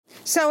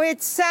So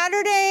it's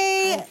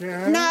Saturday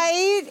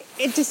night,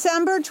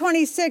 December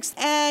 26th,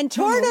 and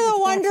Tour to the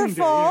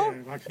Wonderful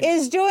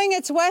is doing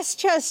its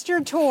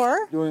Westchester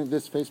tour. Doing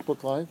this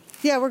Facebook Live?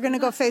 Yeah, we're going to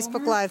go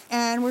Facebook Live,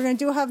 and we're going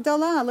to do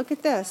Havdalah. Look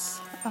at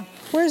this. Oh,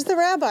 where's the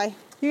rabbi?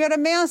 You got a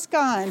mask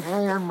on.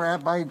 Hi, I'm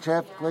Rabbi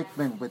Jeff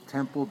Glickman with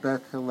Temple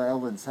Beth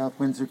Hillel in South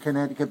Windsor,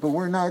 Connecticut, but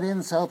we're not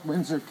in South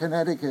Windsor,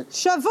 Connecticut.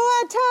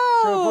 Shavua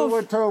Tov!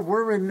 Shavua Tov.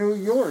 We're in New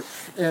York,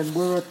 and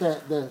we're at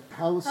the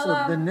house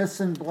of the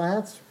Nissen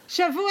Blatz.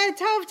 Shavua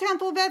Tov,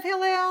 Temple Beth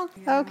Hillel.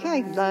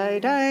 Okay. Lai,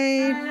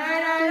 dai,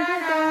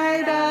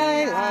 dai, dai,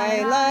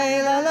 lai,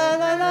 lai, la, la,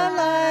 la, la,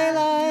 lai,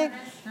 lai.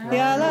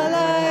 Ya, la,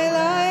 lai,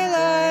 lai,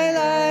 lai,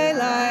 lai,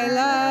 lai,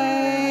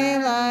 lai,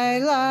 lai, lai,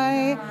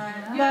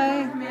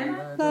 lai.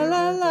 La,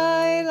 la,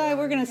 la, la.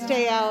 We're going to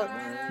stay out.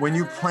 When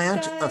you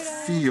plant a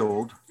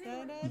field,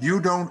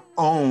 you don't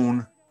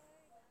own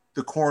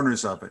the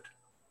corners of it.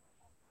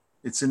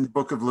 It's in the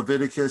book of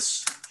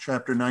Leviticus,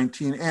 chapter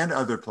 19, and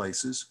other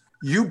places.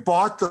 You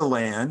bought the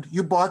land,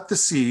 you bought the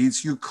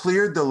seeds, you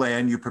cleared the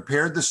land, you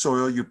prepared the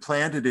soil, you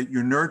planted it,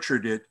 you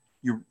nurtured it,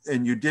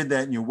 and you did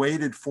that, and you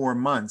waited 4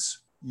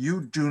 months.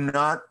 You do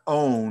not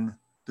own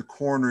the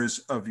corners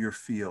of your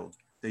field.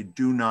 They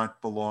do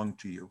not belong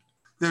to you.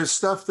 There's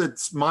stuff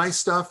that's my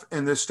stuff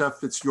and there's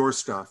stuff that's your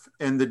stuff.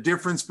 And the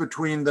difference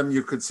between them,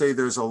 you could say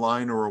there's a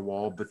line or a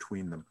wall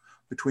between them,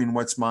 between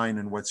what's mine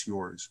and what's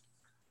yours.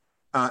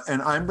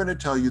 And I'm going to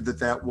tell you that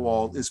that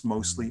wall is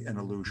mostly an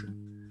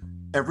illusion.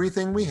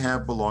 Everything we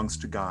have belongs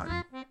to God.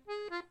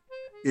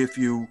 If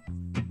you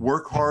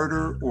work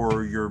harder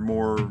or you're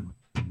more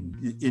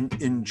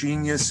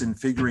ingenious in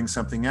figuring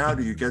something out,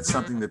 or you get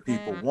something that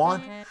people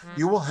want,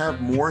 you will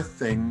have more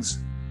things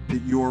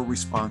that you're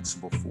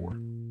responsible for.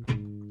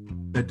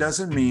 That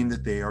doesn't mean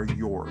that they are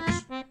yours.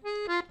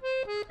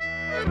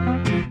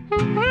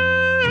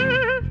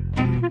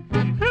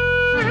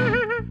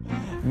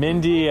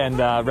 Mindy and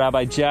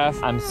Rabbi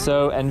Jeff, I'm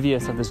so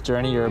envious of this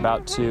journey you're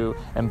about to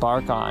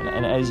embark on.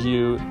 And as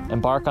you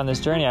embark on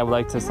this journey, I would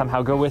like to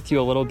somehow go with you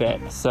a little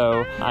bit.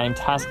 So I'm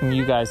tasking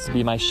you guys to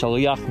be my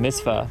shaliach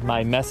mitzvah,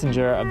 my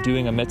messenger of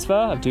doing a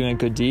mitzvah, of doing a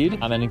good deed.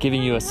 I'm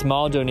giving you a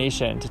small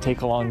donation to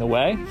take along the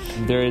way.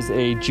 There is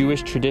a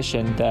Jewish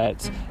tradition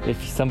that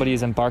if somebody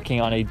is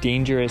embarking on a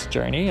dangerous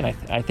journey, and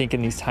I think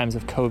in these times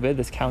of COVID,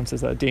 this counts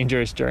as a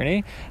dangerous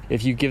journey,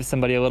 if you give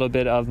somebody a little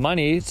bit of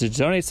money to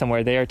donate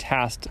somewhere, they are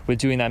tasked with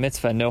doing that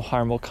mitzvah. No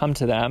harm will come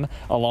to them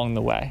along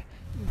the way.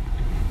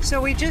 So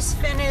we just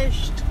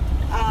finished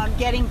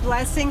getting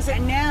blessings,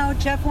 and now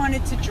Jeff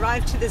wanted to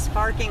drive to this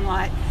parking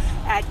lot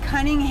at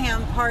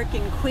Cunningham Park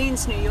in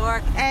Queens, New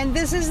York. And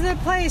this is the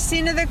place,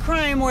 scene of the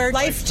crime, where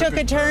life took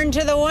a turn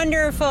to the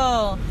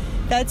wonderful.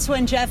 That's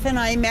when Jeff and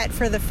I met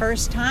for the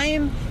first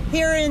time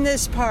here in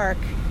this park.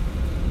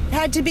 It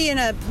had to be in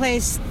a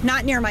place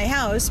not near my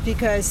house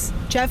because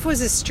Jeff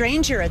was a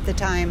stranger at the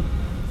time.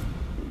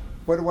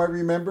 What do I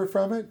remember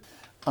from it?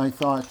 I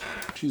thought,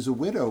 she's a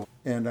widow.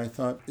 And I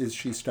thought, is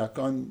she stuck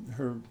on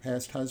her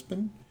past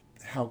husband?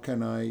 How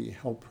can I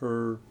help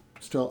her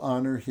still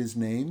honor his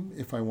name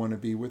if I want to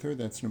be with her?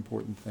 That's an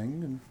important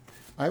thing. And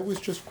I was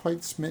just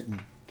quite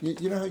smitten.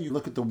 You know how you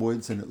look at the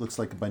woods and it looks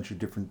like a bunch of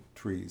different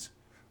trees?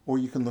 Or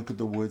you can look at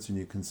the woods and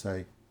you can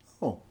say,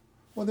 oh,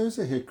 well, there's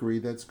a hickory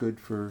that's good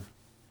for,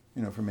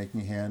 for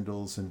making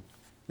handles, and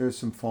there's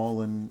some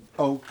fallen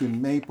oak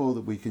and maple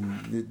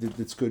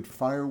that's good for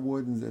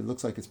firewood, and it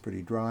looks like it's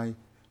pretty dry.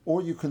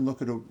 Or you can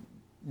look at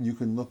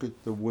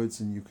the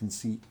woods and you can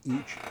see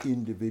each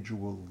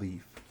individual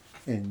leaf,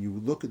 and you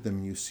look at them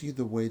and you see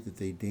the way that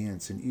they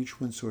dance, and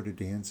each one sort of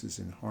dances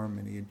in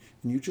harmony, and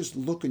you just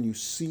look and you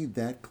see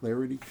that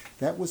clarity.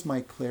 That was my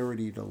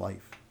clarity to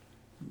life.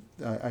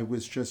 I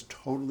was just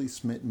totally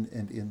smitten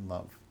and in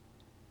love.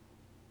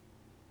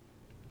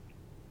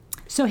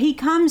 So he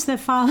comes the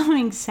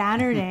following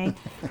Saturday.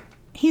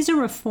 He's a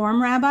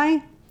Reform rabbi,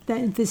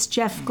 this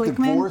Jeff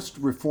Glickman. Divorced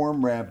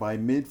Reform rabbi,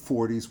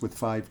 mid-40s with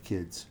 5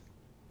 kids.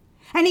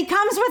 And he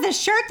comes with a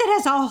shirt that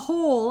has a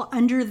hole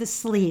under the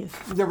sleeve.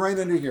 They're right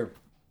under here.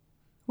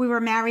 We were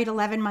married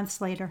 11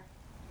 months later.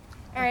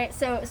 All right,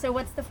 so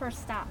what's the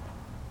first stop?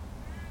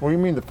 What do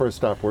you mean the first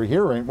stop? We're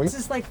here, ain't we? This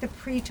is like the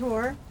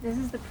pre-tour. This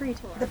is the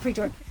pre-tour. The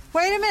pre-tour.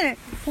 Wait a minute.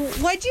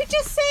 What'd you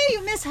just say?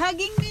 You miss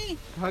hugging me?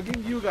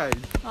 Hugging you guys.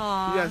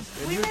 Aww.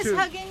 Yes. We miss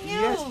hugging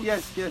you.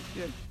 Yes.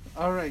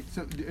 All right.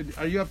 So,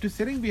 are you up to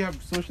sitting? We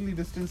have socially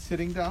distanced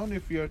sitting down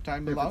if your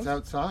time allows. If it's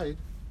outside.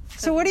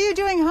 So what are you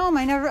doing home?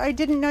 I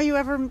didn't know you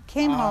ever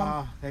came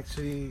home.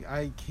 Actually,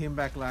 I came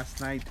back last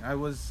night. I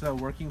was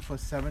working for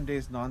 7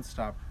 days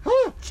nonstop.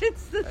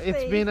 It's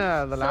been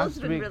the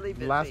last week. Really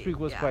last week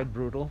was quite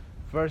brutal.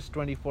 First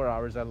 24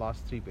 hours, I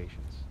lost 3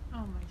 patients. Oh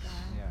my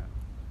God. Yeah.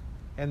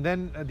 And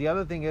then the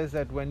other thing is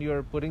that when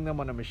you're putting them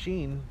on a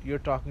machine, you're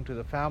talking to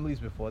the families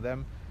before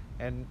them,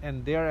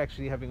 and they're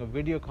actually having a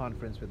video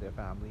conference with their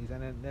families,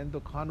 and then the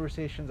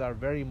conversations are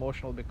very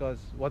emotional because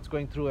what's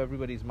going through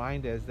everybody's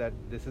mind is that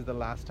this is the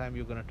last time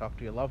you're going to talk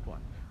to your loved one.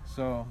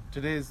 So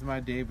today is my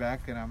day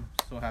back, and I'm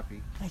so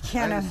happy. I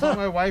can't. I saw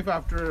my wife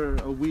after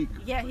a week.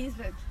 Yeah, he's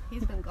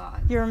been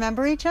gone. You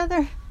remember each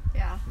other?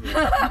 Yeah.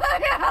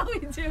 Yeah, we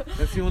do.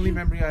 That's the only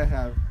memory I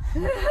have.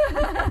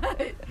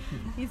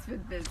 He's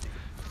been busy.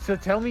 So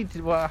tell me,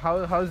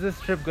 how's this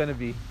trip going to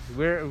be?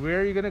 Where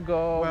are you going to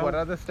go? Well, what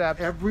are the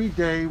steps? Every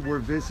day we're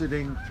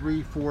visiting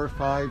 3, 4,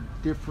 5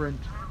 different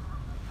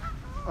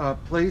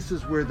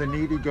places where the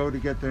needy go to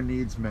get their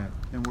needs met.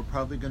 And we're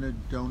probably going to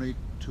donate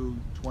to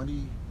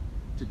 20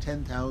 to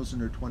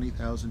 10,000 or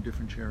 20,000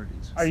 different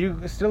charities. Are you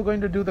still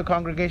going to do the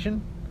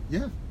congregation?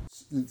 Yeah.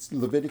 It's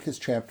Leviticus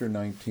chapter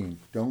 19.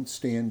 Don't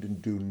stand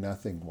and do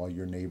nothing while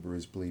your neighbor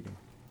is bleeding.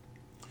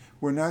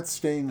 We're not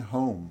staying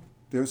home.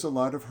 There's a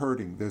lot of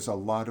hurting. There's a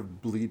lot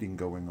of bleeding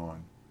going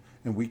on.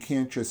 And we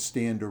can't just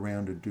stand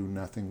around and do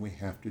nothing. We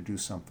have to do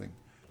something.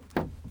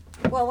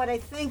 Well, what I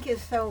think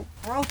is so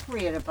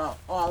appropriate about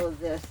all of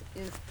this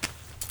is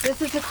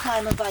a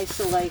time of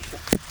isolation.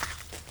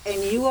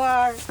 And you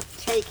are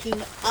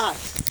taking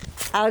us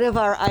out of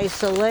our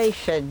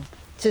isolation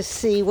to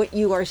see what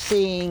you are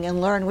seeing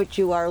and learn what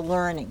you are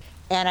learning.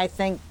 And I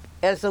think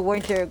as the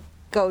winter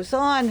goes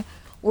on,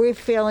 we're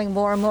feeling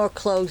more and more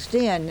closed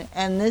in.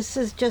 And this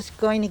is just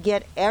going to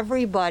get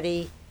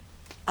everybody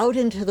out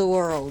into the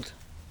world.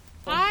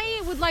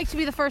 I would like to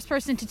be the first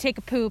person to take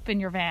a poop in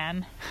your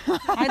van.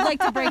 I'd like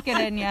to break it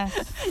in,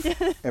 yes.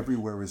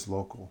 Everywhere is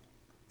local,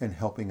 and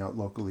helping out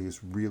locally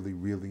is really,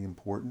 really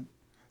important.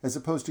 As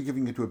opposed to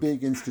giving it to a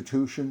big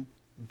institution,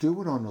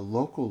 do it on a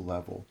local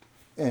level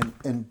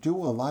and do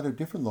a lot of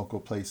different local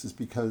places,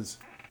 because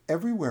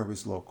everywhere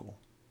is local.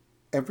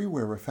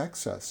 Everywhere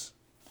affects us.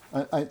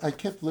 I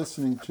kept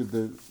listening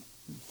to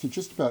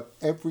just about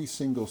every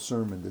single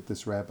sermon that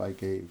this rabbi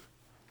gave.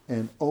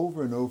 And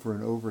over and over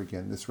and over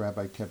again, this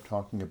rabbi kept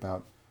talking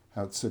about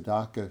how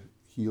tzedakah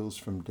heals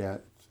from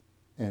death,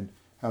 and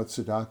how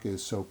tzedakah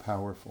is so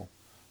powerful,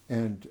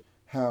 and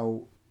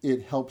how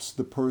it helps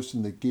the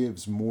person that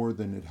gives more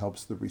than it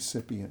helps the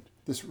recipient.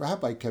 This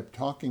rabbi kept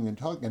talking and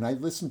talking, and I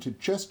listened to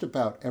just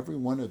about every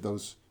one of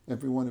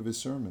his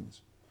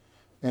sermons,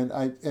 and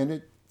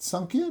it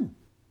sunk in.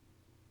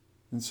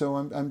 And so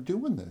I'm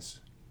doing this.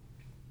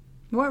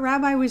 What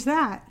rabbi was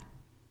that?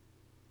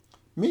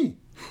 Me.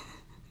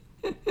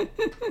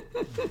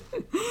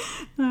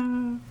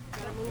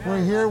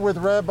 We're here with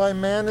Rabbi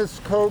Manis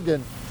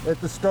Kogan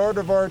at the start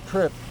of our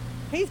trip.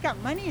 He's got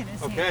money in his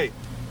hand. Okay,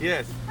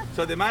 yes.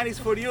 So the money is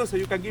for you, so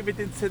you can give it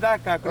in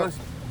tzedakah across.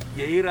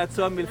 יהי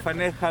רצון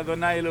מלפניך,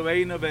 אדוני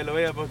אלוהינו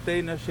ואלוהי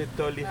אבותינו,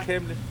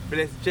 שתוליכם.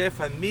 Bless Jeff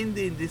and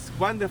Mindy in this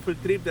wonderful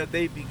trip that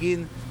they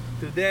begin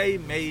today.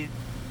 May it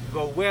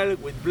go well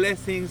with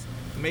blessings.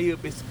 May you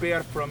be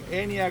spared from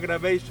any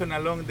aggravation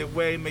along the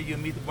way. May you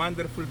meet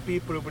wonderful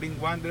people, bring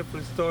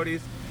wonderful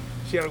stories,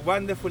 share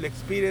wonderful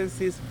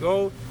experiences.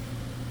 Go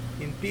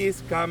in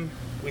peace, come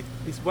with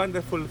this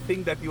wonderful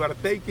thing that you are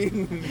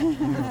taking,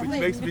 which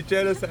makes me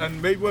jealous,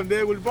 and maybe one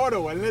day we'll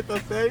borrow, and let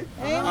us say,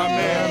 Amen.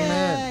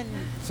 Amen.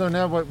 So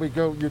now what,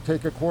 you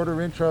take a 1/4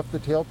 inch off the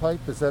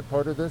tailpipe? Is that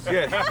part of this?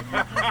 yes.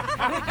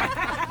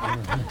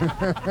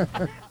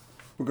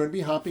 We're going to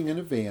be hopping in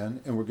a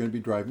van, and we're going to be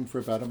driving for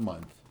about a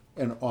month.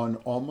 And on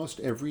almost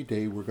every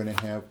day, we're going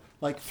to have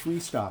like 3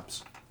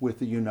 stops with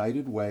the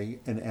United Way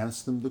and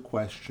ask them the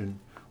question,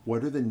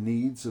 what are the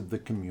needs of the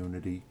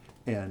community,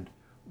 and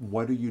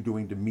what are you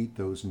doing to meet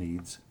those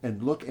needs?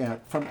 And look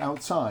at, from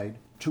outside,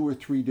 2 or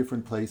 3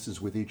 different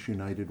places with each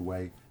United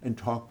Way and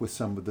talk with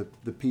some of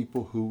the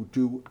people who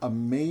do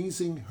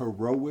amazing,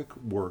 heroic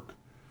work,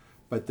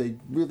 but they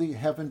really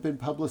haven't been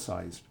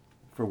publicized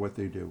for what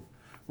they do.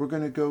 We're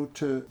going to go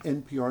to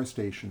NPR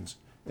stations,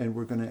 and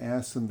we're going to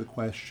ask them the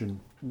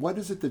question, what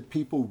is it that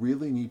people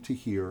really need to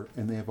hear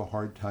and they have a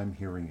hard time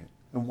hearing it?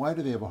 And why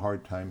do they have a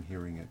hard time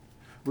hearing it?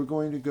 We're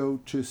going to go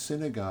to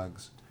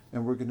synagogues,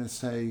 and we're going to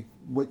say,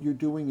 what you're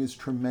doing is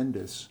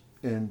tremendous,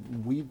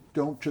 and we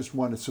don't just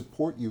want to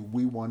support you,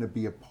 we want to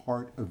be a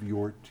part of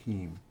your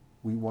team.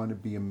 We want to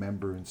be a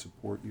member and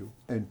support you.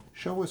 And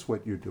show us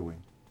what you're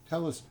doing.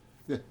 Tell us,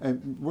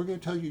 and we're going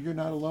to tell you you're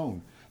not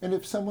alone. And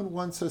if someone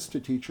wants us to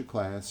teach a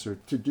class or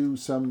to do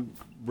some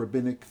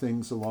rabbinic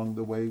things along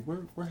the way,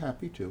 we're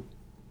happy to.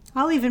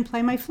 I'll even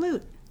play my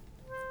flute.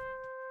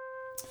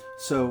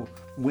 So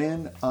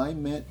when I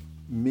met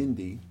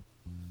Mindy,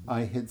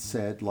 I had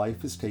said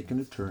life has taken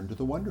a turn to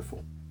the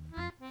wonderful.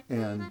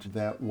 And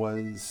that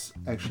was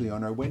actually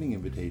on our wedding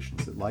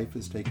invitations, that life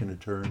has taken a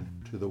turn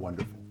to the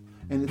wonderful.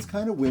 And it's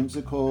kind of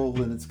whimsical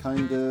and it's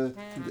kind of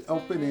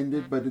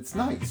open-ended, but it's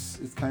nice.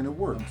 It kind of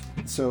works.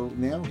 So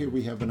now here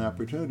we have an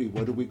opportunity.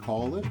 What do we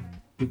call it?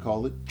 We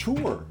call it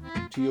Tour.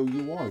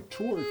 T-O-U-R,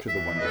 Tour to the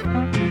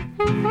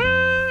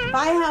Wonderful.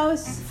 Bye,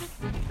 house.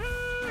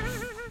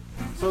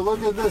 So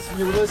look at this.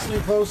 You're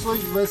listening closely?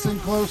 Listen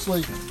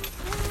closely.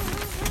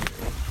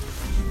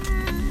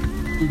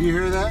 Did you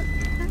hear that?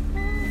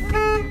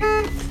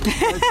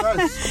 That's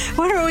us.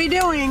 What are we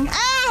doing?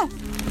 Ah!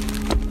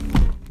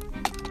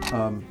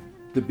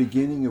 The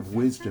beginning of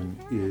wisdom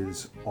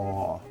is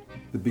awe.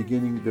 The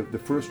beginning, the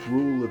first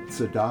rule of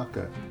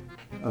tzedakah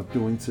of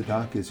doing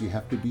tzedakah is you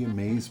have to be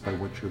amazed by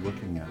what you're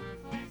looking at.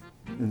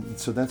 And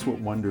so that's what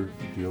wonder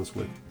deals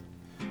with.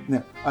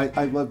 Now,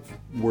 I love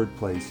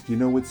wordplays. Do you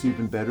know what's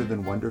even better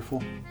than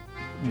wonderful?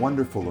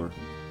 Wonderfuler.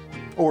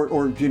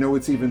 Or do you know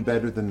what's even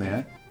better than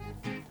that?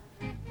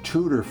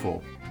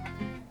 Tutorful.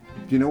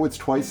 Do you know what's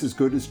twice as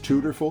good as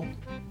tutorful?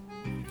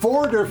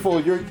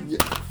 Forderful. You're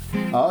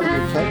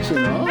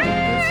catching on.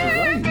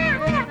 That's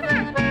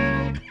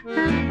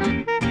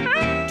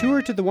right.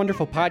 Tour to the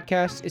Wonderful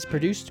podcast is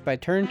produced by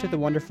Turn to the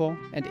Wonderful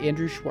and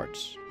Andrew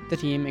Schwartz. The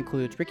team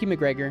includes Ricky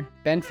McGregor,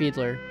 Ben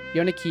Fiedler,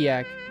 Yona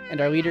Kiak,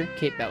 and our leader,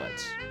 Kate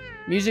Bellitz.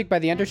 Music by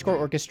the Underscore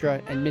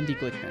Orchestra and Mindy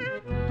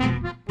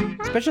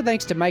Glickman. Special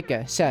thanks to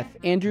Micah, Seth,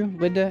 Andrew,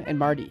 Linda, and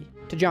Marty.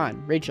 To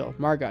John, Rachel,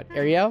 Margot,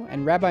 Ariel,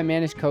 and Rabbi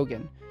Manis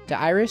Kogan. To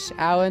Iris,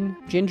 Alan,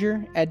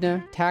 Ginger,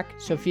 Edna, Tak,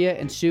 Sophia,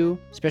 and Sue.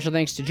 Special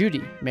thanks to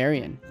Judy,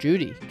 Marion,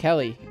 Judy,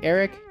 Kelly,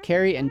 Eric,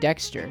 Carrie, and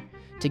Dexter.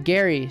 To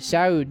Gary,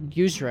 Saud,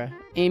 Yusra,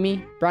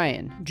 Amy,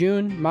 Brian,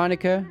 June,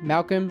 Monica,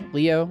 Malcolm,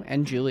 Leo,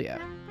 and Julia.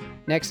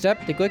 Next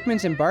up, the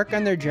Glickmans embark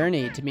on their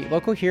journey to meet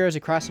local heroes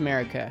across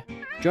America.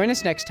 Join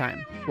us next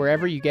time,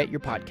 wherever you get your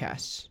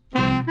podcasts.